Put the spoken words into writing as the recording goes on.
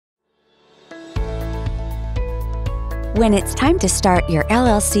When it's time to start your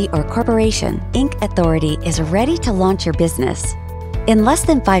LLC or corporation, Inc. Authority is ready to launch your business. In less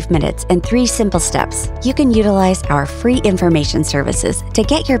than 5 minutes and 3 simple steps, you can utilize our free information services to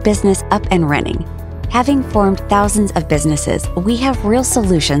get your business up and running. Having formed thousands of businesses, we have real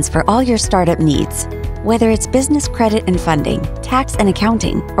solutions for all your startup needs. Whether it's business credit and funding, tax and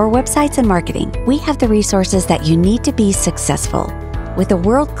accounting, or websites and marketing, we have the resources that you need to be successful. With a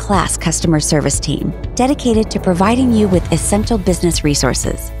world-class customer service team dedicated to providing you with essential business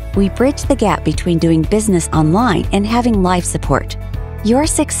resources, we bridge the gap between doing business online and having live support. Your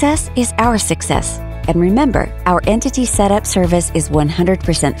success is our success. And remember, our entity setup service is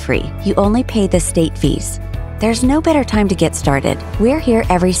 100% free. You only pay the state fees. There's no better time to get started. We're here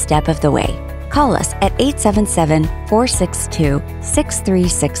every step of the way. Call us at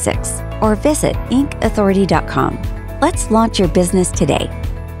 877-462-6366 or visit incauthority.com. Let's launch your business today.